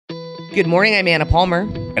Good morning, I'm Anna Palmer.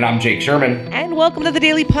 And I'm Jake Sherman. And welcome to the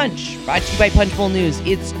Daily Punch, brought to you by Punchbowl News.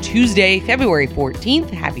 It's Tuesday, February 14th.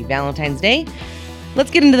 Happy Valentine's Day.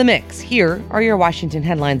 Let's get into the mix. Here are your Washington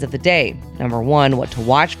headlines of the day. Number one, what to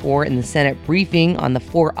watch for in the Senate briefing on the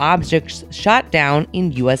 4 objects shot down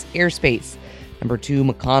in U.S. airspace. Number two,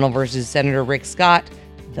 McConnell versus Senator Rick Scott.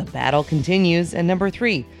 The battle continues. And number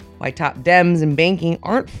 3, why top Dems and banking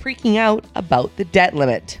aren't freaking out about the debt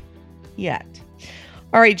limit yet.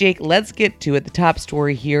 All right, Jake, let's get to it. The top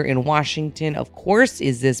story here in Washington, of course,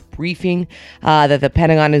 is this briefing that the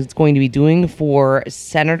Pentagon is going to be doing for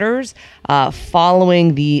senators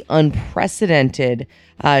following the unprecedented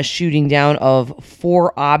shooting down of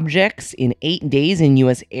 4 objects in 8 days in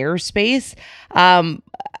U.S. airspace.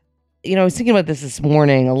 I was thinking about this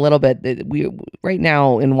morning a little bit. That right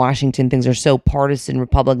now in Washington, things are so partisan.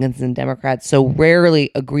 Republicans and Democrats so rarely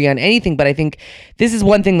agree on anything. But I think this is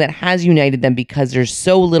one thing that has united them because there's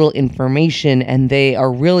so little information, and they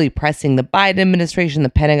are really pressing the Biden administration, the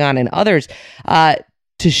Pentagon, and others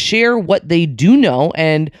to share what they do know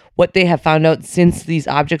and what they have found out since these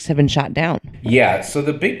objects have been shot down. Yeah. So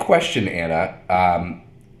the big question, Anna,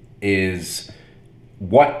 is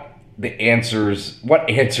what answers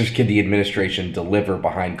can the administration deliver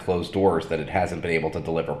behind closed doors that it hasn't been able to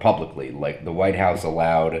deliver publicly? Like the White House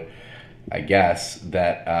allowed, I guess,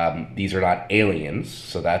 that these are not aliens,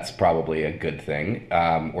 so that's probably a good thing,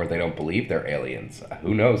 or they don't believe they're aliens.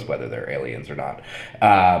 Who knows whether they're aliens or not?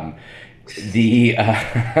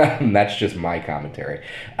 That's just my commentary.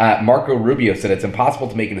 Marco Rubio said it's impossible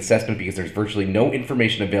to make an assessment because there's virtually no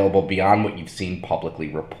information available beyond what you've seen publicly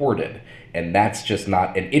reported. And it's just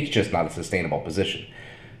not a sustainable position.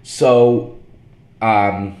 So,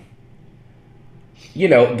 the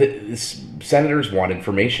senators want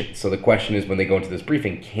information. So the question is, when they go into this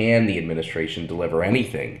briefing, can the administration deliver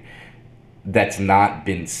anything that's not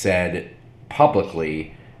been said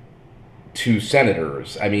publicly to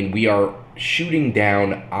senators? I mean, we are shooting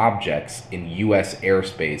down objects in U.S.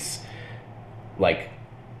 airspace, like,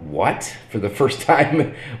 what? For the first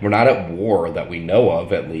time? We're not at war that we know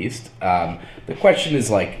of, at least. The question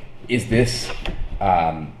is, is this,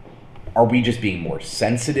 are we just being more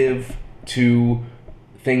sensitive to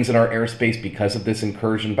things in our airspace because of this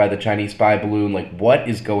incursion by the Chinese spy balloon? Like, what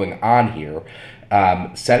is going on here?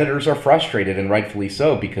 Senators are frustrated, and rightfully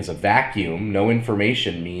so, because a vacuum, no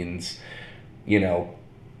information means,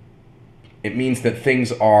 it means that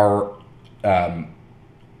things are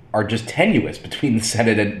just tenuous between the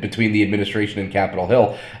Senate and between the administration and Capitol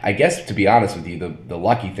Hill. I guess, to be honest with you, the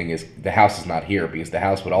lucky thing is the House is not here, because the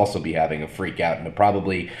House would also be having a freak out, and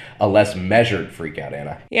probably a less measured freak out,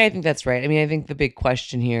 Anna. Yeah, I think that's right. I mean, I think the big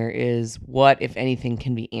question here is what, if anything,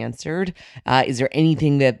 can be answered? Is there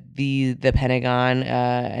anything that the Pentagon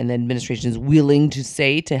and the administration is willing to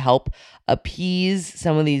say to help appease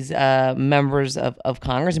some of these members of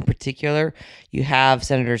Congress? In particular, you have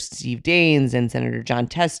Senator Steve Daines and Senator Jon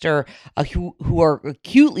Tester who are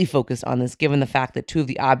acutely focused on this, given the fact that 2 of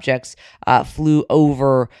the objects flew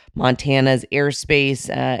over Montana's airspace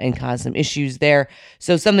and caused some issues there.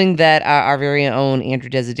 So something that our very own Andrew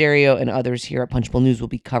Desiderio and others here at Punchbowl News will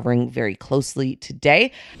be covering very closely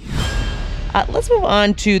today. Let's move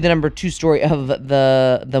on to the number 2 story of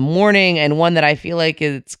the morning, and one that I feel like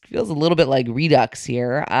feels a little bit like Redux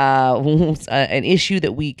here. An issue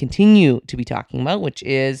that we continue to be talking about, which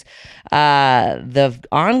is the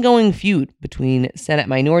ongoing feud between Senate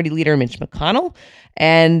Minority Leader Mitch McConnell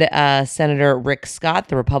and Senator Rick Scott,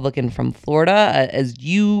 the Republican from Florida. As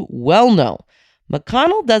you well know,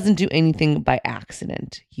 McConnell doesn't do anything by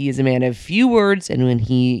accident. He is a man of few words, and when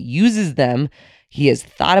he uses them, he has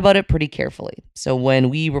thought about it pretty carefully. So when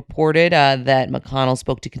we reported that McConnell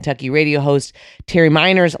spoke to Kentucky radio host Terry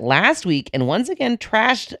Miners last week and once again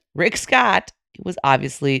trashed Rick Scott, it was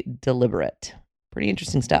obviously deliberate. Pretty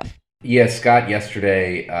interesting stuff. Yeah, Scott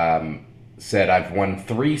yesterday said, "I've won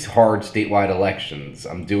 3 hard statewide elections.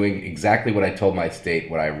 I'm doing exactly what I told my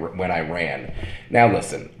state when I ran." Now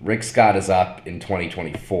listen, Rick Scott is up in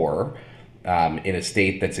 2024 in a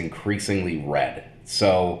state that's increasingly red.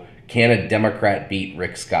 So can a Democrat beat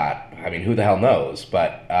Rick Scott? I mean, who the hell knows?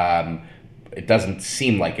 But it doesn't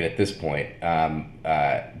seem like it at this point.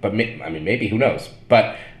 But maybe, who knows?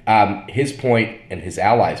 But his point and his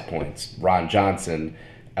allies' points, Ron Johnson,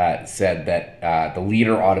 said that the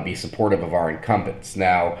leader ought to be supportive of our incumbents.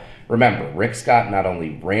 Now, remember, Rick Scott not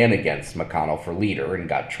only ran against McConnell for leader and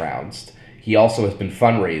got trounced, he also has been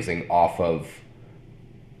fundraising off of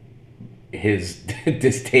his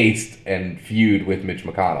distaste and feud with Mitch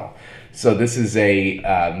McConnell. So this is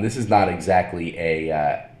not exactly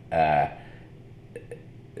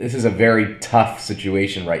this is a very tough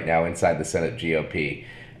situation right now inside the Senate GOP.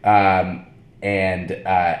 And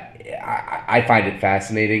I find it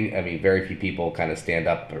fascinating. I mean, very few people kind of stand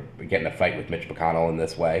up or get in a fight with Mitch McConnell in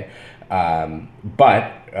this way.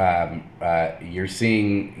 But you're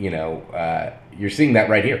seeing, you're seeing that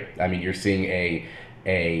right here. I mean, you're seeing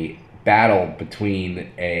a battle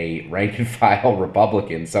between a rank and file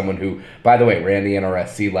Republican, someone who, by the way, ran the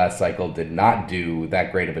NRSC last cycle, did not do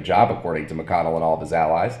that great of a job, according to McConnell and all of his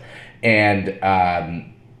allies, and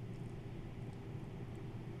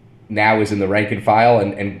now is in the rank and file,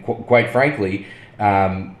 and quite frankly,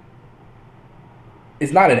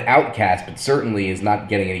 is not an outcast, but certainly is not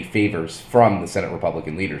getting any favors from the Senate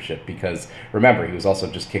Republican leadership, because remember, he was also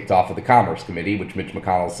just kicked off of the Commerce Committee, which Mitch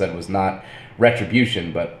McConnell said was not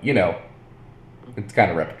retribution, but it's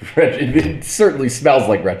kind of it certainly smells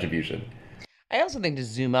like retribution. I also think to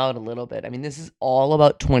zoom out a little bit, I mean, this is all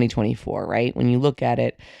about 2024, right? When you look at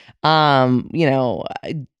it,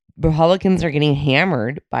 Republicans are getting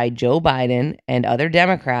hammered by Joe Biden and other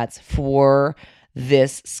Democrats for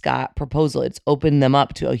this Scott proposal. It's opened them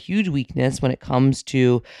up to a huge weakness when it comes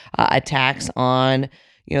to attacks on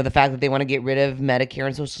the fact that they want to get rid of Medicare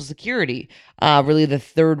and Social Security, really the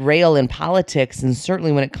third rail in politics, and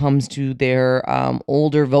certainly when it comes to their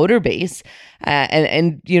older voter base.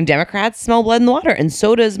 And Democrats smell blood in the water, and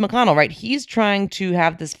so does McConnell, right? He's trying to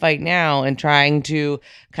have this fight now and trying to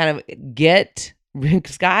kind of get Rick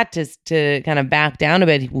Scott to kind of back down a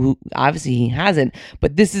bit. Obviously, he hasn't,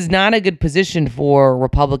 but this is not a good position for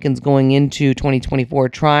Republicans going into 2024,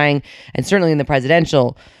 trying, and certainly in the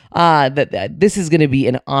presidential, that this is going to be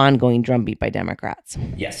an ongoing drumbeat by Democrats.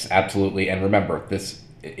 Yes, absolutely. And remember,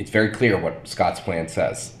 it's very clear what Scott's plan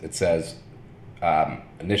says. It says,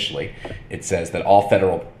 initially, it says that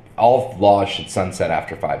all laws should sunset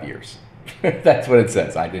after 5 years. That's what it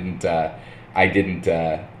says. I didn't,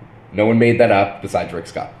 no one made that up besides Rick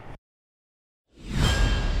Scott.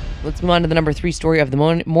 Let's move on to the number 3 story of the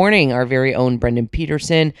morning. Our very own Brendan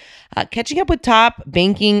Peterson catching up with top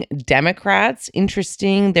banking Democrats.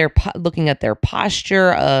 Interesting. They're looking at their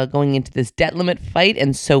posture going into this debt limit fight.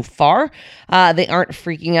 And so far, they aren't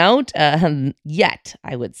freaking out yet,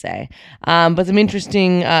 I would say. But some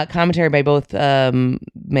interesting commentary by both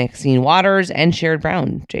Maxine Waters and Sherrod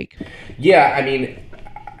Brown, Jake. Yeah, I mean,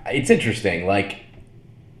 it's interesting.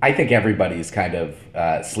 I think everybody's kind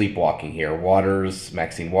of sleepwalking here.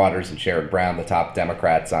 Maxine Waters and Sherrod Brown, the top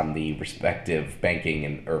Democrats on the respective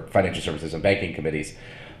banking or financial services and banking committees,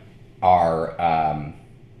 are, I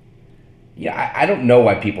don't know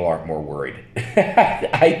why people aren't more worried.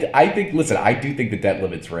 I think, listen, I do think the debt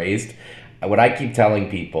limit's raised. What I keep telling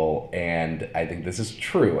people, and I think this is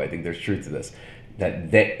true, I think there's truth to this,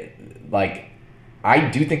 that I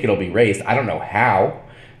do think it'll be raised. I don't know how.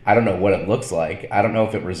 I don't know what it looks like. I don't know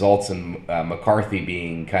if it results in McCarthy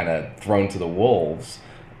being kind of thrown to the wolves.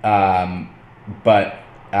 But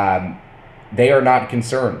they are not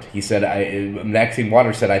concerned. He said, Maxine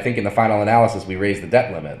Waters said, I think in the final analysis we raised the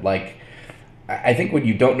debt limit. I think when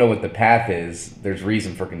you don't know what the path is, there's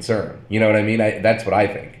reason for concern. You know what I mean? That's what I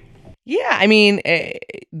think. Yeah, I mean,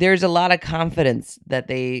 there's a lot of confidence that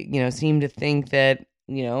they, seem to think that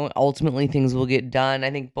ultimately things will get done.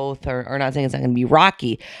 I think both are not saying it's not going to be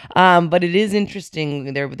rocky, but it is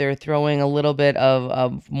interesting. They're throwing a little bit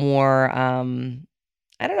of more.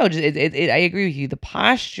 I don't know. I agree with you. The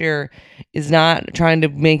posture is not trying to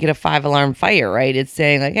make it a 5-alarm fire, right? It's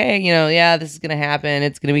saying hey, this is going to happen.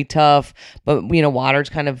 It's going to be tough, but Waters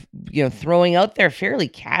kind of throwing out there fairly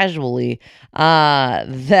casually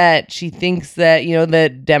that she thinks that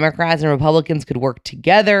that Democrats and Republicans could work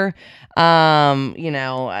together.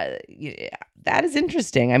 That is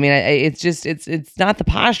interesting. I mean, it's not the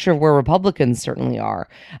posture of where Republicans certainly are.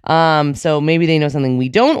 So maybe they know something we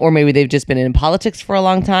don't, or maybe they've just been in politics for a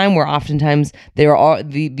long time, where oftentimes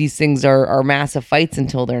these things are massive fights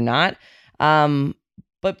until they're not.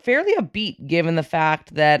 But fairly upbeat given the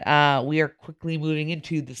fact that we are quickly moving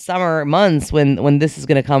into the summer months when this is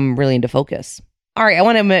going to come really into focus. All right, I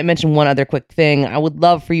want to mention one other quick thing. I would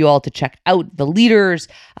love for you all to check out The Leaders.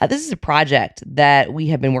 This is a project that we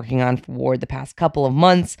have been working on for the past couple of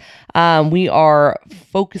months. We are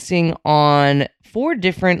focusing on 4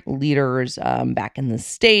 different leaders back in the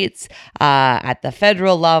States, at the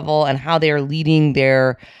federal level, and how they are leading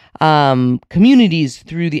their communities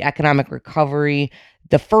through the economic recovery.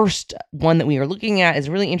 The first one that we are looking at is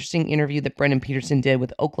a really interesting interview that Brendan Peterson did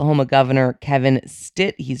with Oklahoma Governor Kevin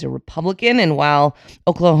Stitt. He's a Republican, and while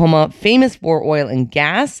Oklahoma famous for oil and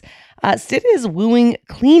gas, Stitt is wooing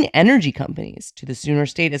clean energy companies to the Sooner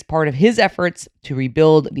State as part of his efforts to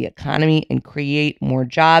rebuild the economy and create more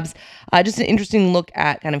jobs. Just an interesting look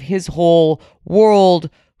at kind of his whole world,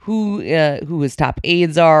 who his top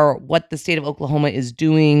aides are, what the state of Oklahoma is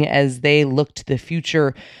doing as they look to the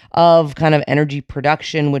future of kind of energy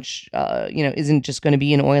production, which isn't just going to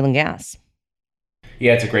be in oil and gas.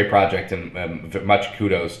 Yeah, it's a great project, and much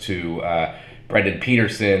kudos to Brendan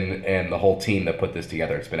Peterson and the whole team that put this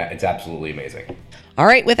together. It's absolutely amazing. All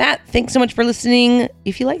right, with that, thanks so much for listening.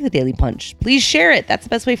 If you like the Daily Punch, please share it. That's the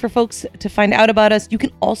best way for folks to find out about us. You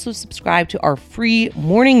can also subscribe to our free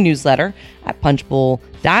morning newsletter at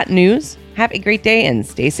punchbowl.news. Have a great day and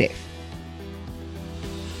stay safe.